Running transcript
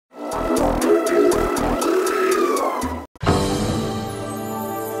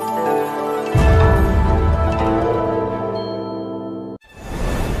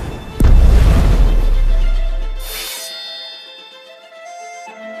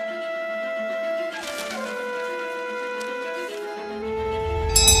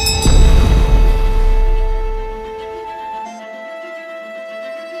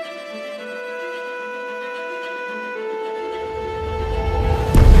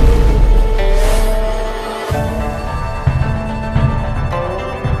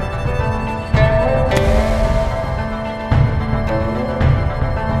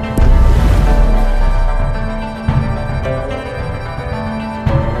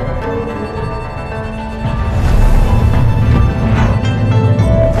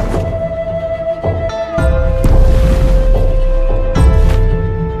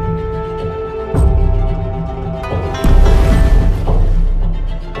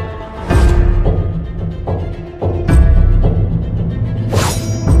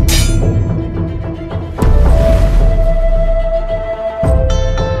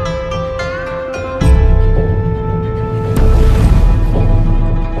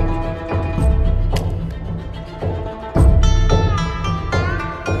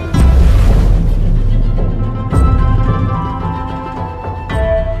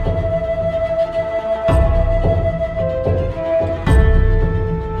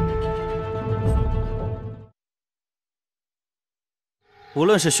无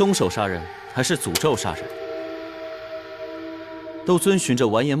论是凶手杀人还是诅咒杀人，都遵循着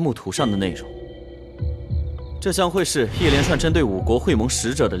完颜木图上的内容。这将会是一连串针对五国会盟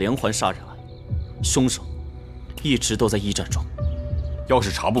使者的连环杀人案，凶手一直都在驿站中。要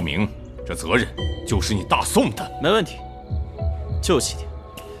是查不明，这责任就是你大宋的。没问题，就7天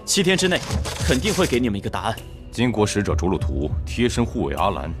，7天之内肯定会给你们一个答案。金国使者着陆图贴身护卫阿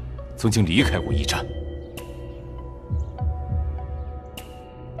兰曾经离开过驿站。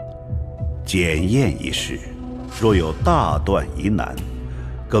检验一事，若有大断疑难，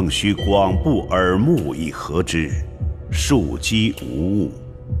更需广布耳目以合之，庶几无误。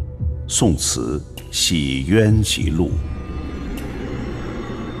宋慈洗冤集录。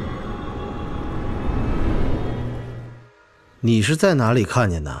你是在哪里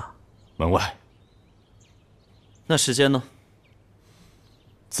看见的？门外。那时间呢？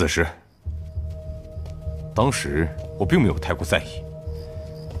子时。当时我并没有太过在意，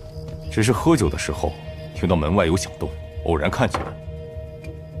只是喝酒的时候听到门外有响动，偶然看见了。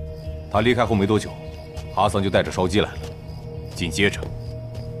他离开后没多久，哈桑就带着烧鸡来了，紧接着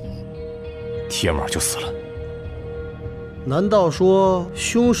铁木尔就死了。难道说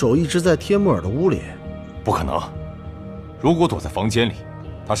凶手一直在帖木儿的屋里？不可能，如果躲在房间里，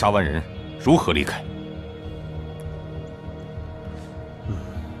他杀完人如何离开？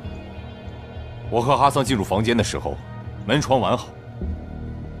我和哈桑进入房间的时候，门窗完好，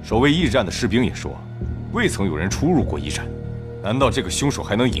守卫驿站的士兵也说，未曾有人出入过驿站。难道这个凶手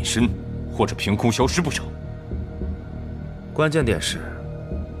还能隐身，或者凭空消失不成？关键点是，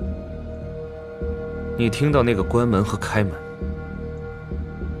你听到那个关门和开门，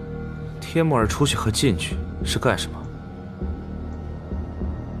帖木儿出去和进去是干什么？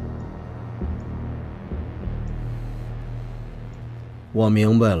我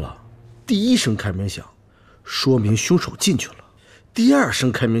明白了，第一声开门响，说明凶手进去了；第二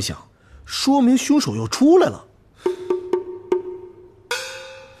声开门响，说明凶手又出来了。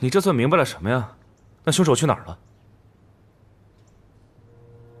你这算明白了什么呀？那凶手去哪儿了？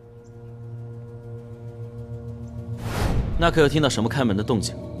那可有听到什么开门的动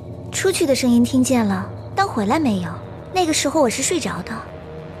静？出去的声音听见了，但回来没有。那个时候我是睡着的。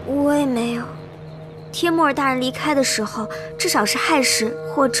我也没有。帖木儿大人离开的时候，至少是亥时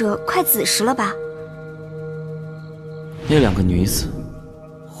或者快子时了吧？那2个女子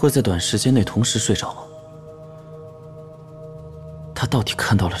会在短时间内同时睡着吗？他到底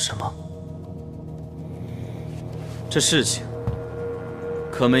看到了什么？这事情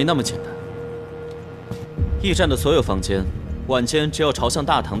可没那么简单。驿站的所有房间，晚间只要朝向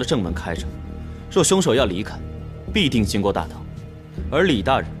大堂的正门开着。若凶手要离开，必定经过大堂，而李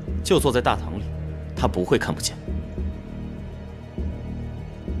大人就坐在大堂里，他不会看不见。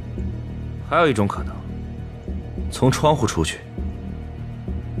还有一种可能，从窗户出去。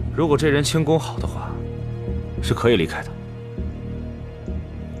如果这人轻功好的话，是可以离开的。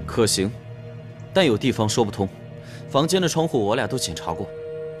可行，但有地方说不通。房间的窗户我俩都检查过，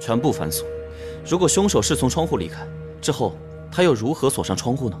全部反锁。如果凶手是从窗户离开之后，他又如何锁上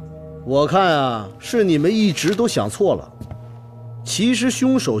窗户呢？我看啊，是你们一直都想错了。其实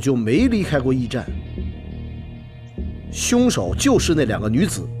凶手就没离开过驿站，凶手就是那2个女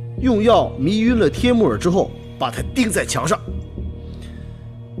子用药迷晕了帖木儿之后，把他钉在墙上。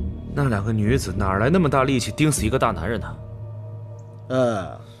那2个女子哪来那么大力气钉死一个大男人呢？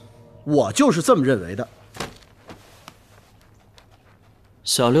我就是这么认为的。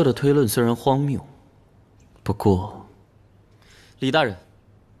小六的推论虽然荒谬，不过，李大人，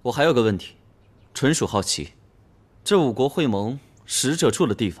我还有个问题，纯属好奇，这5国会盟使者住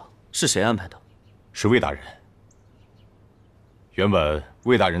的地方是谁安排的？是魏大人。原本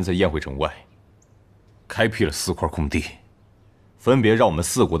魏大人在宴会城外开辟了4块空地，分别让我们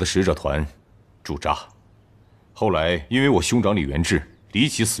4国的使者团驻扎。后来因为我兄长李元志离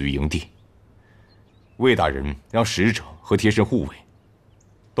奇死于营地，魏大人让使者和贴身护卫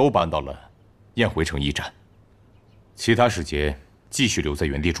都搬到了宴会城驿站，其他使节继续留在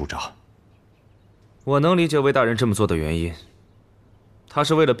原地驻扎。我能理解魏大人这么做的原因，他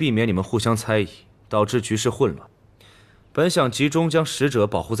是为了避免你们互相猜疑，导致局势混乱。本想集中将使者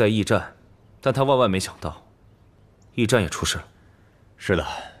保护在驿站，但他万万没想到，驿站也出事了。是的，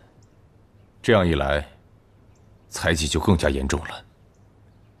这样一来，猜忌就更加严重了。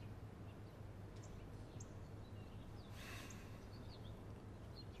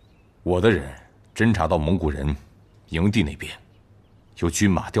我的人侦查到蒙古人营地那边有军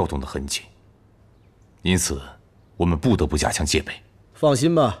马调动的痕迹，因此我们不得不加强戒备。放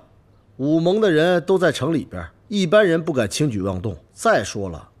心吧，武蒙的人都在城里边，一般人不敢轻举妄动。再说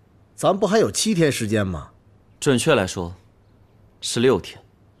了，咱不还有7天时间吗？准确来说16天。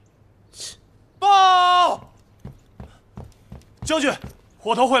报！将军，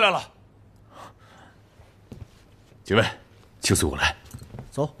火头回来了。几位，请随我来。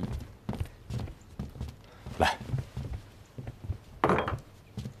走。来。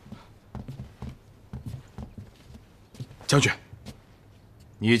将军，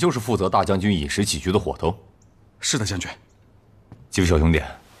你就是负责大将军饮食起居的伙头。是的，将军。几位小兄弟，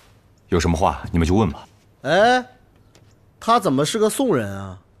有什么话你们就问吧。哎，他怎么是个宋人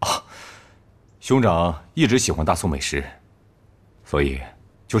啊？兄长一直喜欢大宋美食，所以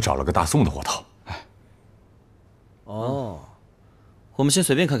就找了个大宋的伙头。哦，我们先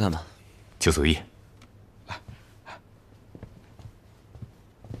随便看看吧。请随意。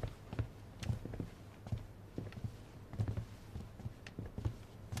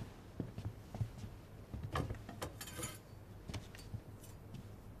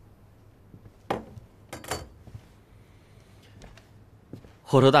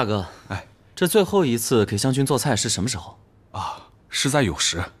伙头大哥，哎，这最后一次给将军做菜是什么时候？啊，是在酉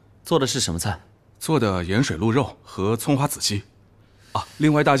时。做的是什么菜？做的盐水鹿肉和葱花子鸡。啊，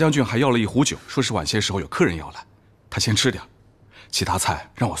另外大将军还要了一壶酒，说是晚些时候有客人要来，他先吃点，其他菜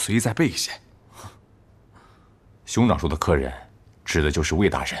让我随意再备一些。兄长说的客人，指的就是魏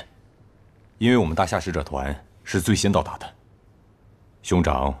大人，因为我们大夏使者团是最先到达的。兄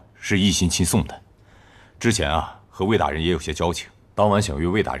长是一心亲送的，之前和魏大人也有些交情，当晚想约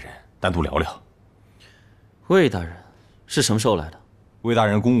魏大人单独聊聊。魏大人是什么时候来的？魏大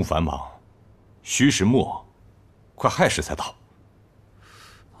人公务繁忙，戌时末，快亥时才到。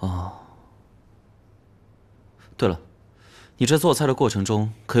哦，对了，你这做菜的过程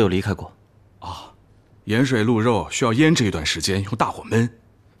中可有离开过？啊，盐水鹿肉需要腌制一段时间，用大火焖。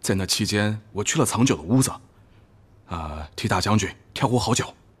在那期间，我去了藏酒的屋子，替大将军挑壶好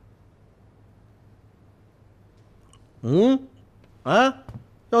酒。哎，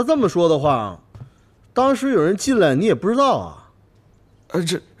要这么说的话，当时有人进来你也不知道啊？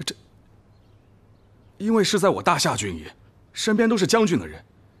这，因为是在我大夏军营，身边都是将军的人，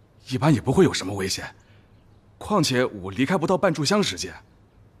一般也不会有什么危险。况且我离开不到半炷香时间。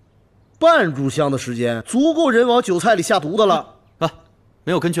半炷香的时间，足够人往酒菜里下毒的了。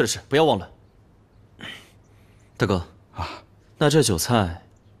没有根据的事，不要忘了。大哥那这酒菜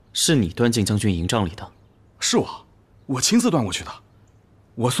是你端进将军营帐里的？是我亲自端过去的。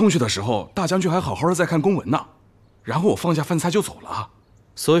我送去的时候，大将军还好好的在看公文呢，然后我放下饭菜就走了。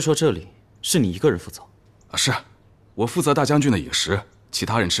所以说这里是你一个人负责？是，我负责大将军的饮食，其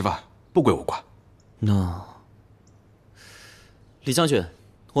他人吃饭不归我管。那李将军，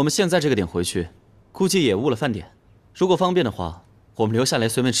我们现在这个点回去，估计也误了饭点。如果方便的话，我们留下来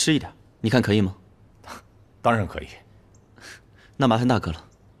随便吃一点，你看可以吗？当然可以。那麻烦大哥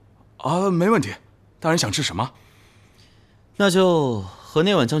了。没问题。大人想吃什么？那就和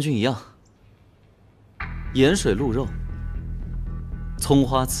那晚将军一样，盐水鹿肉、葱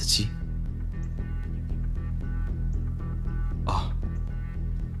花子鸡。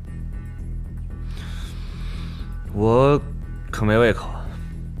我可没胃口啊。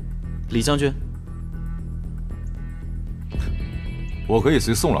李将军，我可以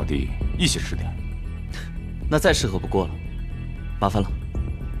随宋老弟一起吃点。那再适合不过了，麻烦了。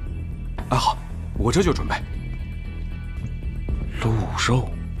好，我这就准备。鹿肉，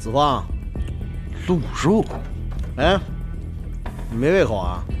子放，鹿肉。哎，你没胃口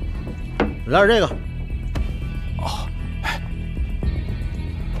啊？来点这个。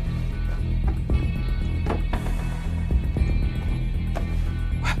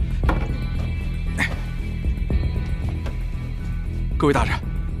各位大人，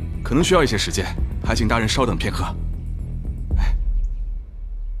可能需要一些时间，还请大人稍等片刻。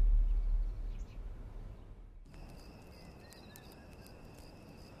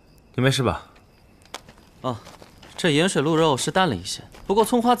你没事吧？这盐水鹿肉是淡了一些，不过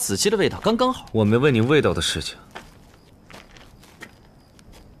葱花子鸡的味道刚刚好。我没问你味道的事情。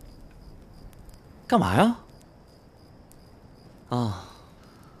干嘛呀？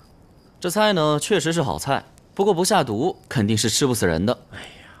这菜呢确实是好菜，不过不下毒肯定是吃不死人的。哎呀，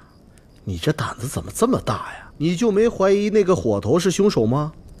你这胆子怎么这么大呀？你就没怀疑那个伙头是凶手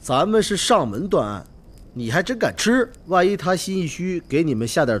吗？咱们是上门断案，你还真敢吃？万一他心一虚，给你们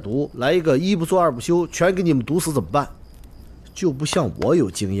下点毒，来一个一不做二不休，全给你们毒死怎么办？就不像我有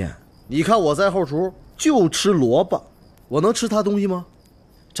经验，你看我在后厨就吃萝卜，我能吃他东西吗？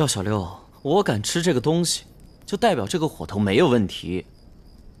赵小六，我敢吃这个东西，就代表这个伙头没有问题。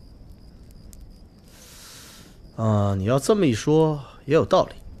你要这么一说也有道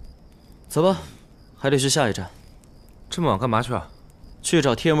理。走吧，还得去下一站。这么晚干嘛去啊？去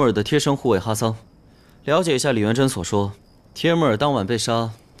找帖木儿的贴身护卫哈桑，了解一下李元珍所说，帖木儿当晚被杀，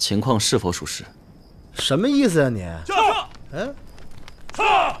情况是否属实？什么意思呀你？撤！哎，撤！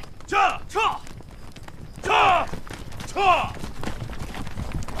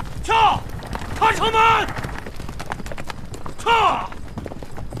看城门！撤！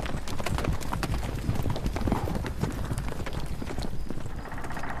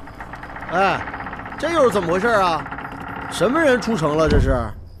哎，这又是怎么回事啊？什么人出城了？这是？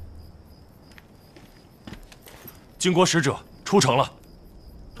金国使者出城了。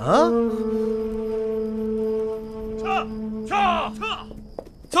啊？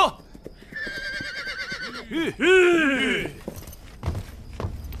撤！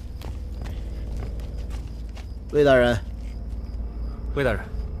魏大人，魏大人，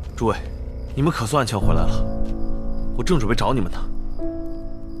诸位，你们可算安全回来了，我正准备找你们呢。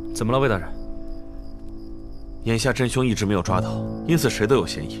怎么了，魏大人？眼下真凶一直没有抓到，因此谁都有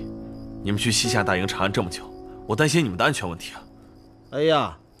嫌疑。你们去西夏大营查案这么久，我担心你们的安全问题啊。哎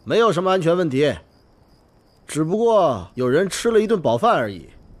呀，没有什么安全问题，只不过有人吃了一顿饱饭而已。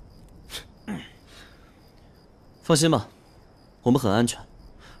放心吧，我们很安全，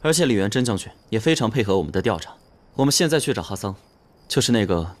而且李元珍将军也非常配合我们的调查。我们现在去找哈桑，就是那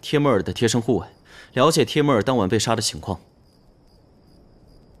个帖木儿的贴身护卫，了解帖木儿当晚被杀的情况。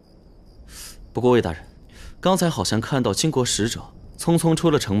不过魏大人，刚才好像看到金国使者匆匆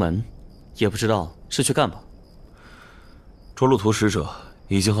出了城门，也不知道是去干嘛。着陆图使者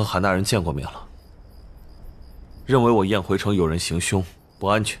已经和韩大人见过面了，认为我燕回城有人行凶，不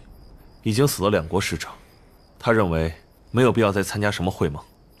安全，已经死了2国使者。他认为没有必要再参加什么会盟，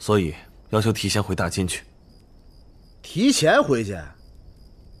所以要求提前回大金去。提前回去？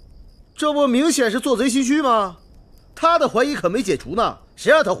这不明显是做贼心虚吗？他的怀疑可没解除呢，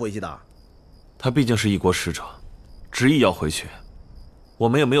谁让他回去的？他毕竟是1国使者，执意要回去，我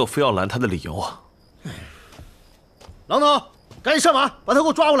们也没有非要拦他的理由啊。郎总，赶紧上马，把他给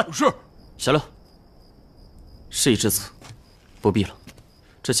我抓过来。是。小六，事已至此，不必了。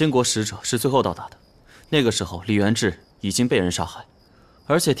这金国使者是最后到达的，那个时候李元志已经被人杀害，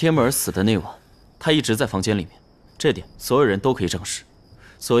而且帖木儿死的那晚，他一直在房间里面，这点所有人都可以证实，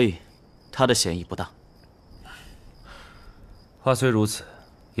所以他的嫌疑不大。话虽如此，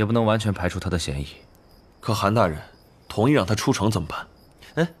也不能完全排除他的嫌疑。可韩大人同意让他出城怎么办？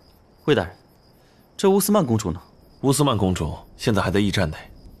哎，魏大人，这乌斯曼公主呢？乌斯曼公主现在还在驿站内，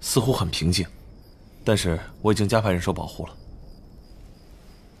似乎很平静，但是我已经加派人手保护了。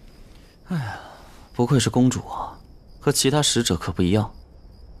哎呀，不愧是公主啊，和其他使者可不一样。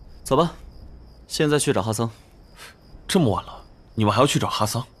走吧，现在去找哈桑。这么晚了，你们还要去找哈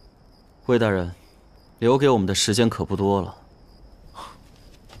桑？魏大人，留给我们的时间可不多了。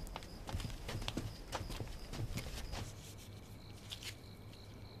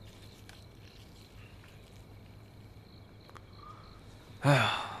哎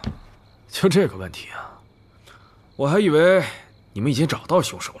呀，就这个问题啊，我还以为你们已经找到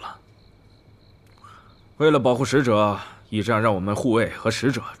凶手了。为了保护使者，驿站让我们护卫和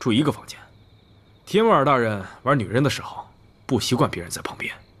使者住一个房间。帖木儿大人玩女人的时候，不习惯别人在旁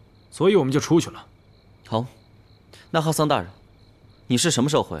边，所以我们就出去了。好，那哈桑大人，你是什么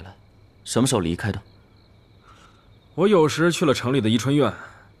时候回来？什么时候离开的？我有时去了城里的宜春院，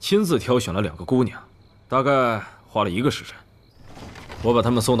亲自挑选了2个姑娘，大概花了1个时辰。我把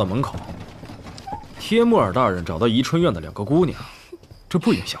他们送到门口。帖木儿大人找到宜春院的2个姑娘，这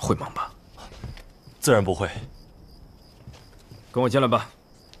不影响会盟吧？自然不会。跟我进来吧。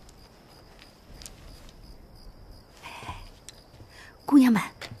姑娘们，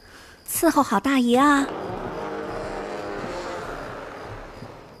伺候好大爷啊！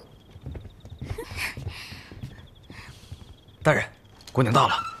大人，姑娘到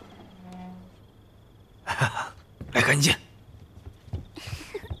了。来，赶紧进。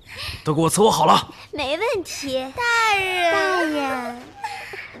都给我伺候好了。没问题，大人。大人，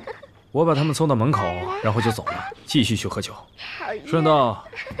我把他们送到门口，然后就走了，继续去喝酒，顺道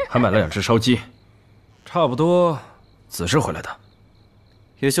还买了2只烧鸡，差不多子时回来的。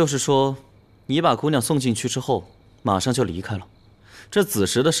也就是说，你把姑娘送进去之后，马上就离开了，这子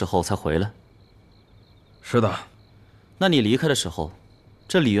时的时候才回来。是的。那你离开的时候，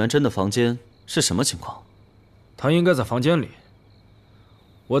这李元珍的房间是什么情况？她应该在房间里。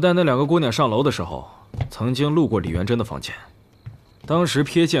我带那2个姑娘上楼的时候，曾经路过李元珍的房间，当时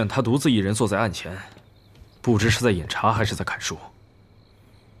瞥见她独自一人坐在案前，不知是在饮茶还是在砍树。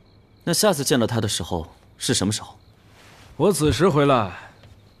那下次见到她的时候是什么时候？我子时回来，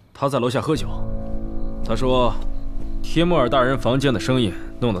她在楼下喝酒。她说，帖木儿大人房间的声音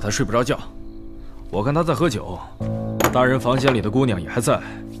弄得她睡不着觉。我看她在喝酒，大人房间里的姑娘也还在，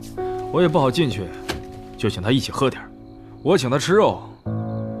我也不好进去，就请她一起喝点。我请他吃肉，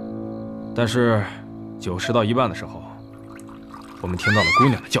但是酒吃到一半的时候，我们听到了姑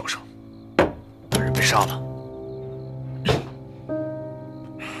娘的叫声，那人被杀了。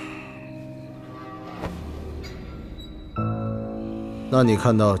那你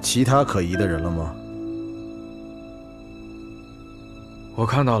看到其他可疑的人了吗？我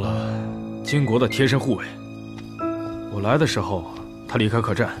看到了金国的贴身护卫。我来的时候，他离开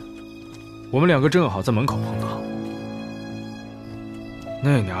客栈，我们两个正好在门口碰到。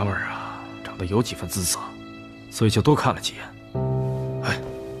那娘们儿啊，长得有几分姿色，所以就多看了几眼。哎，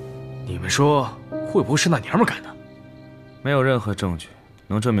你们说会不会是那娘们干的？没有任何证据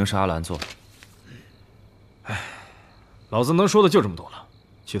能证明是阿兰做的。哎，老子能说的就这么多了，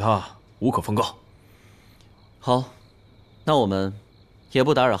其他无可奉告。好，那我们也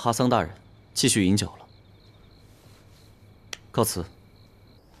不打扰哈桑大人继续饮酒了，告辞。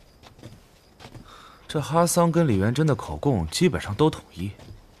这哈桑跟李元珍的口供基本上都统一，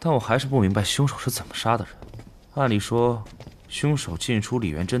但我还是不明白凶手是怎么杀的人。按理说，凶手进出李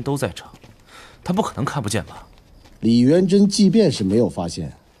元珍都在场，他不可能看不见吧？李元珍即便是没有发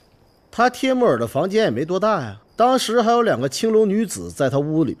现，他贴木儿的房间也没多大呀。当时还有2个青楼女子在他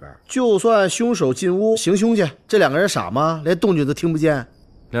屋里边，就算凶手进屋行凶去，这2个人傻吗？连动静都听不见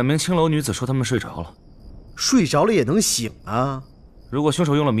？2名青楼女子说他们睡着了，睡着了也能醒啊。如果凶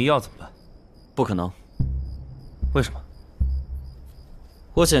手用了迷药怎么办？不可能。为什么？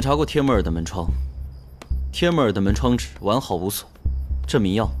我检查过贴木尔的门窗，贴木尔的门窗纸完好无损，这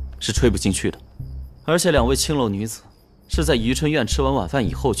迷药是吹不进去的。而且2位青楼女子是在宜春院吃完晚饭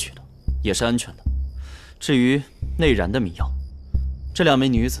以后取的，也是安全的。至于内燃的迷药，这2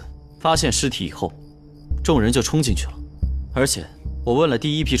名女子发现尸体以后，众人就冲进去了。而且我问了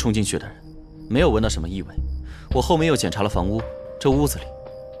第一批冲进去的人，没有闻到什么异味。我后面又检查了房屋，这屋子里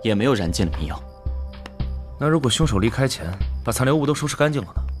也没有燃尽的迷药。那如果凶手离开前把残留物都收拾干净了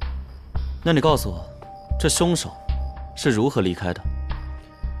呢？那你告诉我，这凶手是如何离开的？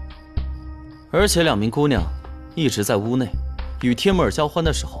而且2名姑娘一直在屋内，与贴木尔交欢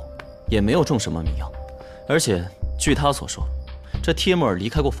的时候也没有中什么迷药。而且据他所说，这贴木尔离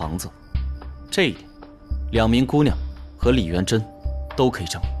开过房子，这一点2名姑娘和李元珍都可以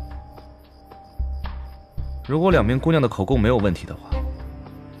证明。如果2名姑娘的口供没有问题的话，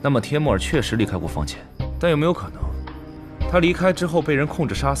那么贴木尔确实离开过房间。但有没有可能，他离开之后被人控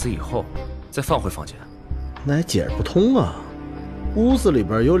制杀死以后，再放回房间？那也解释不通啊！屋子里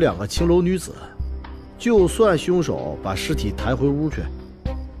边有2个青楼女子，就算凶手把尸体抬回屋去，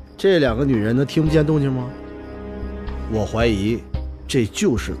这2个女人能听不见动静吗？我怀疑这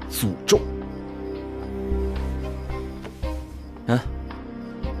就是诅咒。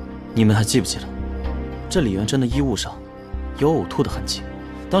你们还记不记得，这李元珍的衣物上有呕吐的痕迹？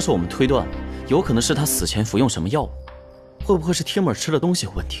当时我们推断，有可能是他死前服用什么药物，会不会是贴木尔吃的东西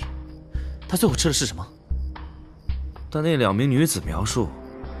有问题？他最后吃的是什么？但那2名女子描述，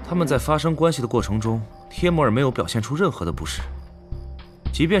他们在发生关系的过程中，贴木尔没有表现出任何的不适。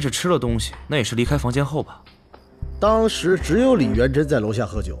即便是吃了东西，那也是离开房间后吧？当时只有李元珍在楼下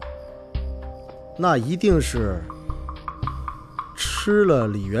喝酒，那一定是吃了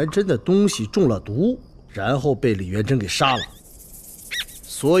李元珍的东西中了毒，然后被李元珍给杀了。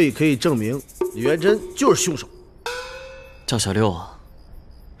所以可以证明李元珍就是凶手。赵小六啊，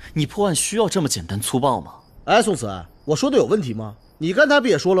你破案需要这么简单粗暴吗？哎，宋慈，我说的有问题吗？你刚才不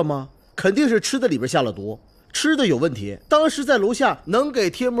也说了吗？肯定是吃的里边下了毒，吃的有问题。当时在楼下能给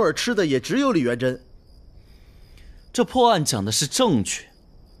贴木尔吃的也只有李元珍。这破案讲的是证据，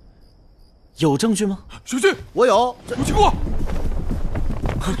有证据吗？小心，我有，有情况。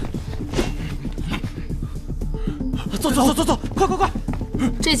走，快！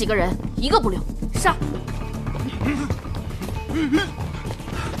这几个人一个不留，杀！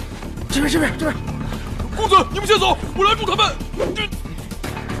这边！公子，你们先走，我拦住他们。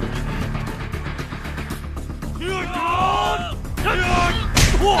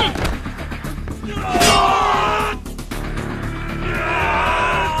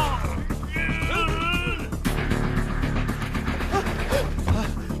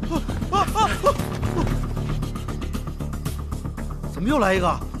怎么又来一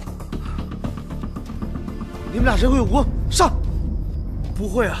个？你们俩谁会武功？上！不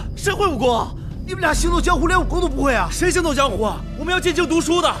会啊，谁会武功啊？你们俩行走江湖连武功都不会啊？谁行走江湖啊？我们要进京读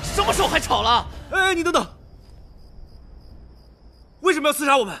书的，什么时候还吵了？哎，你等等，为什么要刺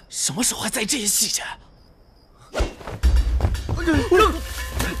杀我们？什么时候还在意这些细节？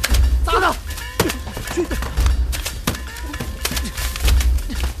砸他！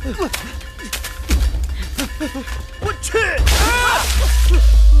我去！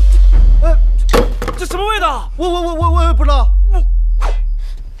这什么味道？我也不知道。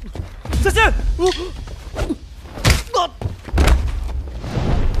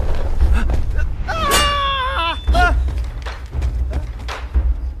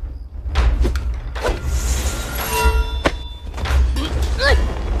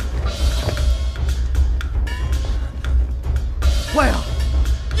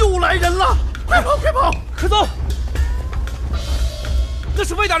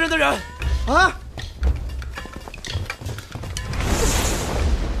人的人。啊！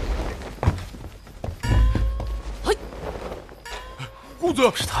公子，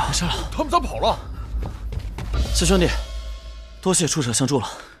是他，没事了。他们咋跑了？小兄弟，多谢出手相助了。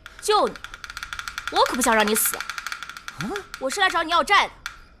就你，我可不想让你死。我是来找你要债的。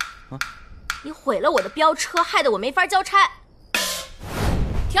你毁了我的飙车，害得我没法交差。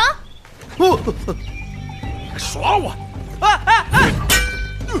停！耍我！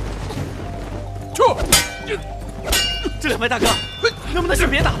这两位大哥，能不能先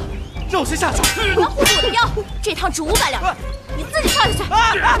别打了，让我先下去？你要护住我的镖，这趟值500两，你自己跳下去。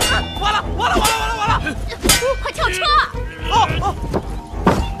完了！快跳车！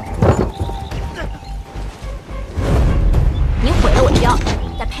你毁了我的镖，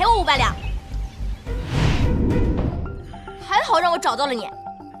得赔我500两。还好让我找到了你。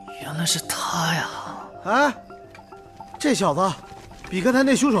原来是他呀！哎，这小子比刚才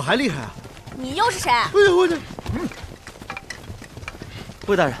那凶手还厉害啊！你又是谁？哎呦我这，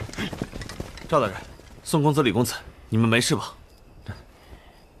魏大人，赵大人，宋公子、李公子，你们没事吧？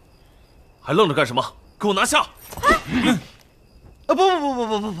还愣着干什么？给我拿下！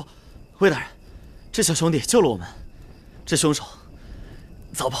不，魏大人，这小兄弟救了我们，这凶手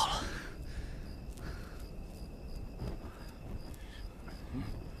早跑了。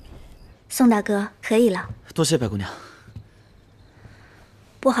宋大哥，可以了。多谢白姑娘。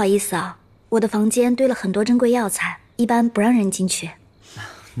不好意思啊，我的房间堆了很多珍贵药材，一般不让人进去。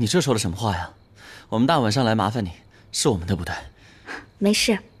你这说的什么话呀？我们大晚上来麻烦你，是我们的不对。没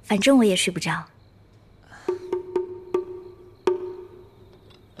事，反正我也睡不着。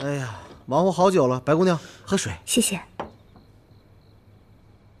哎呀，忙活好久了，白姑娘，喝水。谢谢。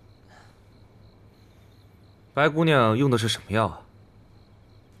白姑娘用的是什么药啊？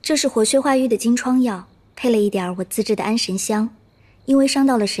这是活血化瘀的金疮药，配了一点我自制的安神香。因为伤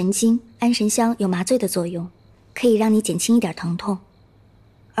到了神经，安神香有麻醉的作用，可以让你减轻一点疼痛。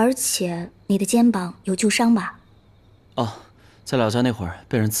而且你的肩膀有旧伤吧？哦，在老家那会儿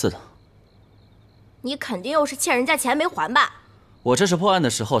被人刺的。你肯定又是欠人家钱没还吧？我这是破案的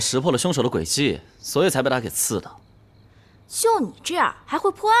时候识破了凶手的诡计，所以才被他给刺的。就你这样还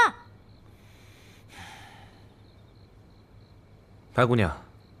会破案？白姑娘，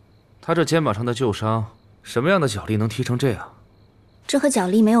她这肩膀上的旧伤，什么样的脚力能踢成这样？这和脚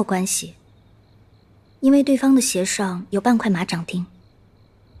力没有关系，因为对方的鞋上有半块马掌钉。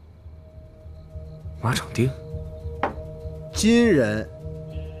马掌钉？金人。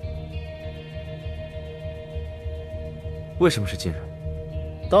为什么是金人？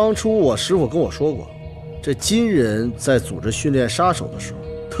当初我师傅跟我说过，这金人在组织训练杀手的时候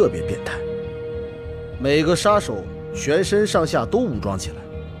特别变态，每个杀手全身上下都武装起来，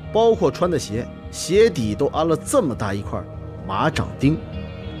包括穿的鞋，鞋底都安了这么大一块马掌钉。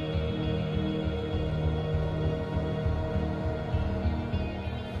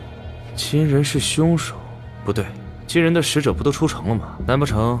金人是凶手？不对，金人的使者不都出城了吗？难不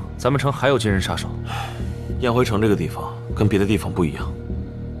成咱们城还有金人杀手？燕回城这个地方跟别的地方不一样，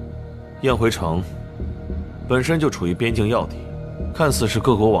燕回城本身就处于边境要地，看似是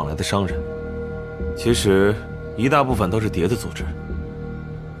各国往来的商人，其实一大部分都是谍子组织，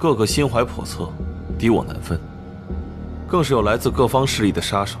个个心怀叵测，敌我难分，更是有来自各方势力的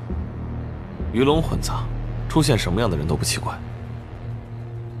杀手，鱼龙混杂，出现什么样的人都不奇怪。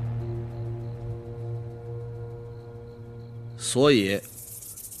所以，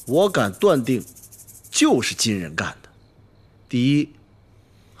我敢断定，就是金人干的。第一，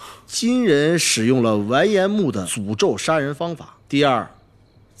金人使用了完颜木的诅咒杀人方法；第二，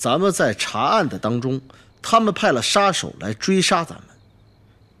咱们在查案的当中，他们派了杀手来追杀咱们；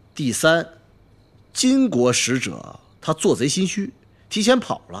第三，金国使者他做贼心虚，提前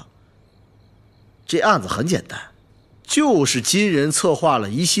跑了。这案子很简单，就是金人策划了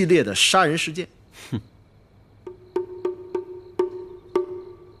一系列的杀人事件。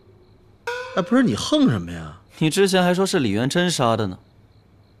哎，不是你横什么呀？你之前还说是李元珍杀的呢。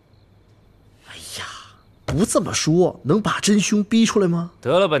哎呀，不这么说，能把真凶逼出来吗？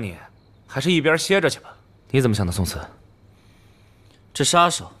得了吧你，还是一边歇着去吧。你怎么想的，宋慈？这杀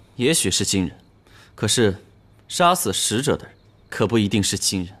手也许是金人，可是杀死使者的人可不一定是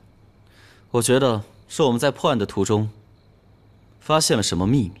金人。我觉得是我们在破案的途中发现了什么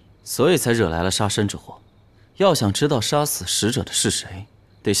秘密，所以才惹来了杀身之祸。要想知道杀死使者的是谁，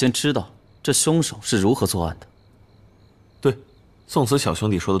得先知道这凶手是如何作案的。对，宋慈小兄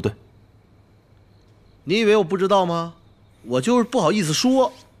弟说的对。你以为我不知道吗？我就是不好意思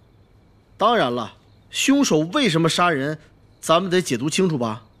说。当然了，凶手为什么杀人，咱们得解读清楚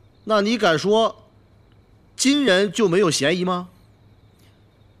吧？那你敢说金人就没有嫌疑吗？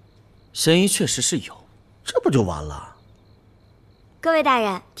嫌疑确实是有，这不就完了？各位大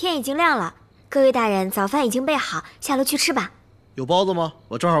人，天已经亮了，各位大人早饭已经备好，下楼去吃吧。有包子吗？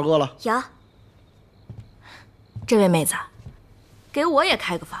我正好饿了。有。这位妹子，给我也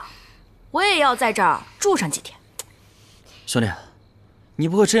开个房，我也要在这儿住上几天。兄弟，你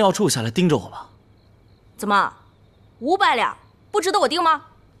不会真要住下来盯着我吧？怎么，500两不值得我盯吗？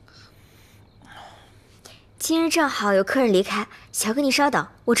今日正好有客人离开，小哥你稍等，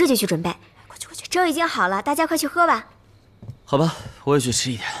我这就去准备。快去快去，粥已经好了，大家快去喝吧。好吧，我也去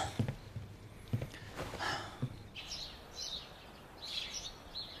吃一点。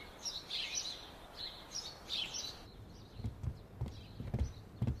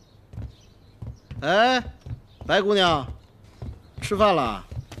哎，白姑娘，吃饭了？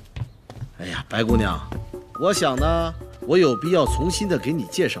哎呀，白姑娘，我想呢，我有必要重新的给你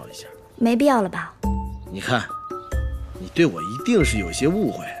介绍一下。没必要了吧？你看，你对我一定是有些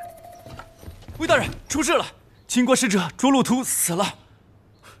误会。魏大人，出事了！经国使者着陆图死了。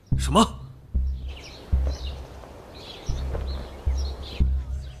什么？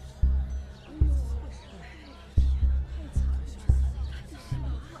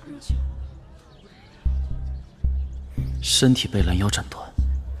身体被拦腰斩断，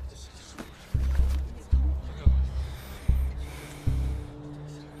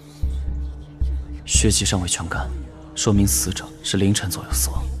血迹尚未全干，说明死者是凌晨左右死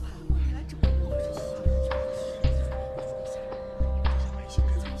亡。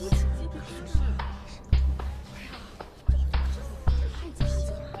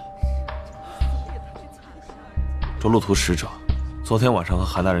着陆图使者昨天晚上和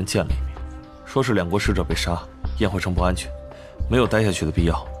韩大人见了一面，说是两国使者被杀，宴会城不安全，没有待下去的必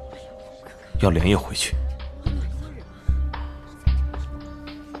要，要连夜回去。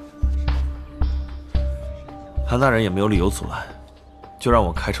韩大人也没有理由阻拦，就让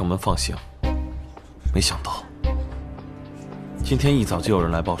我开城门放行。没想到今天一早就有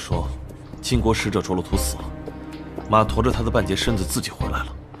人来报说，金国使者着陆图死了，马驮着他的半截身子自己回来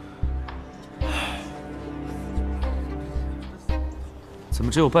了。怎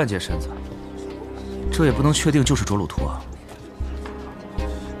么只有半截身子？这也不能确定就是着陆图啊！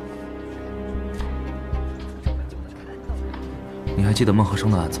你还记得孟和生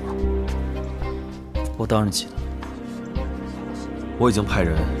的案子吗？我当然记得。我已经派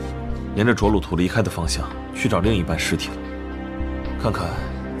人沿着着陆图离开的方向去找另一半尸体了，看看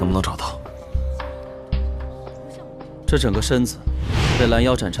能不能找到。这整个身子被拦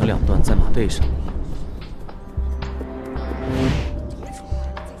腰斩成2段，在马背上，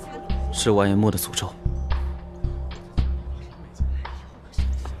是完颜木的诅咒。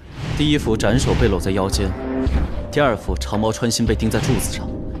第一幅斩首被搂在腰间，第二幅长矛穿心被钉在柱子上。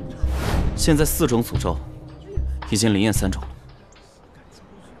现在4种诅咒已经灵验3种了。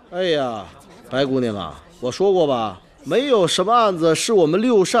哎呀，白姑娘啊，我说过吧，没有什么案子是我们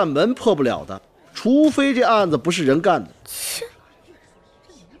6扇门破不了的，除非这案子不是人干的。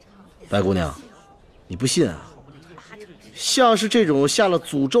白姑娘，你不信啊？像是这种下了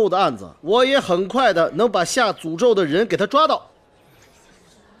诅咒的案子，我也很快的能把下诅咒的人给他抓到。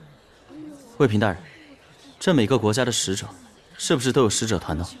卫平大人，这每个国家的使者是不是都有使者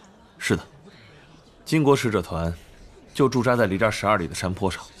团呢？是的，金国使者团就驻扎在离这儿12里的山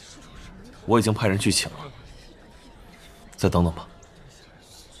坡上，我已经派人去请了。再等等吧。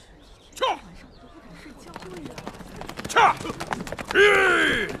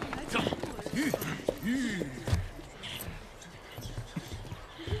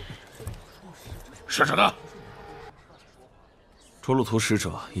使者呢？着陆图使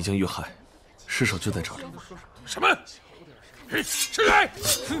者已经遇害，尸首就在这里。什么？是谁？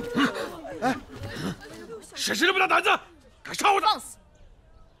哎，是谁这么大胆子，敢杀我的？放肆！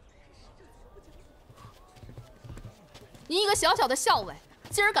您一个小小的校尉，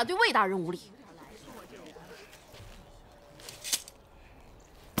竟然敢对魏大人无礼！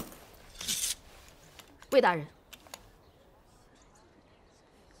魏大人，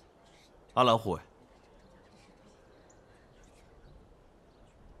阿兰护卫，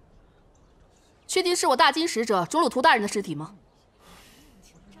确定是我大金使者着陆图大人的尸体吗？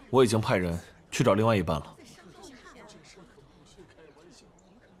我已经派人去找另外一半了。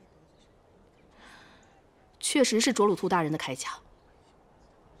确实是着陆图大人的铠甲。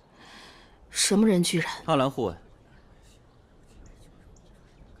什么人居然？阿兰护卫，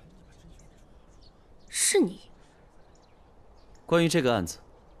是你。关于这个案子，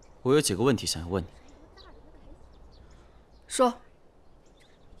我有几个问题想要问你。说。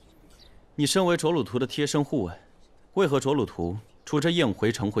你身为着陆图的贴身护卫，为何着陆图出这宴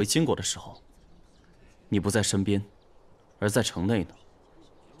回城回金国的时候，你不在身边，而在城内呢？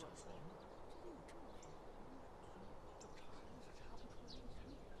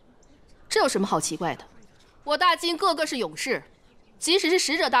这有什么好奇怪的？我大金个个是勇士，即使是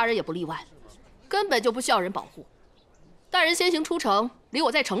使者大人也不例外，根本就不需要人保护。大人先行出城，留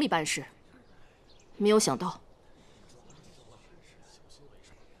我在城里办事。没有想到，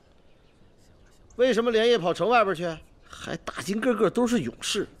为什么连夜跑城外边去？还大金个个都是勇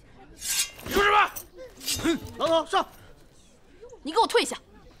士。说什么？老头上！你给我退下！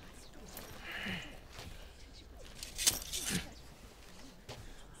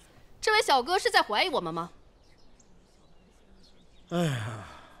这位小哥是在怀疑我们吗？哎呀，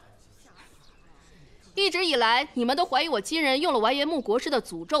一直以来你们都怀疑我金人用了完颜木国师的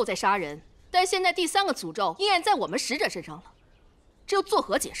诅咒在杀人，但现在第3个诅咒应验在我们使者身上了，这又作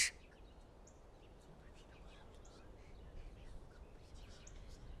何解释？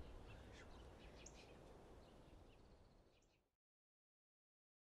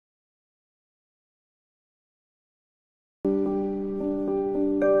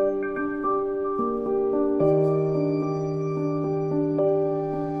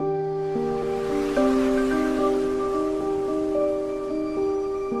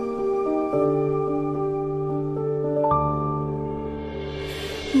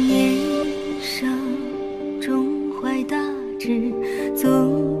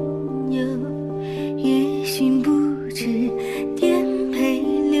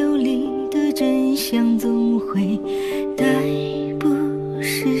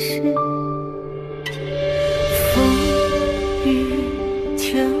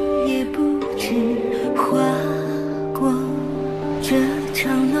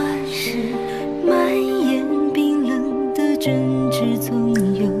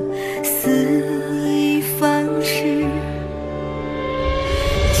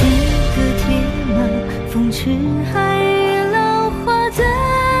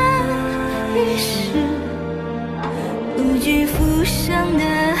无惧浮上的，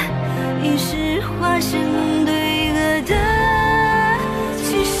于是化身。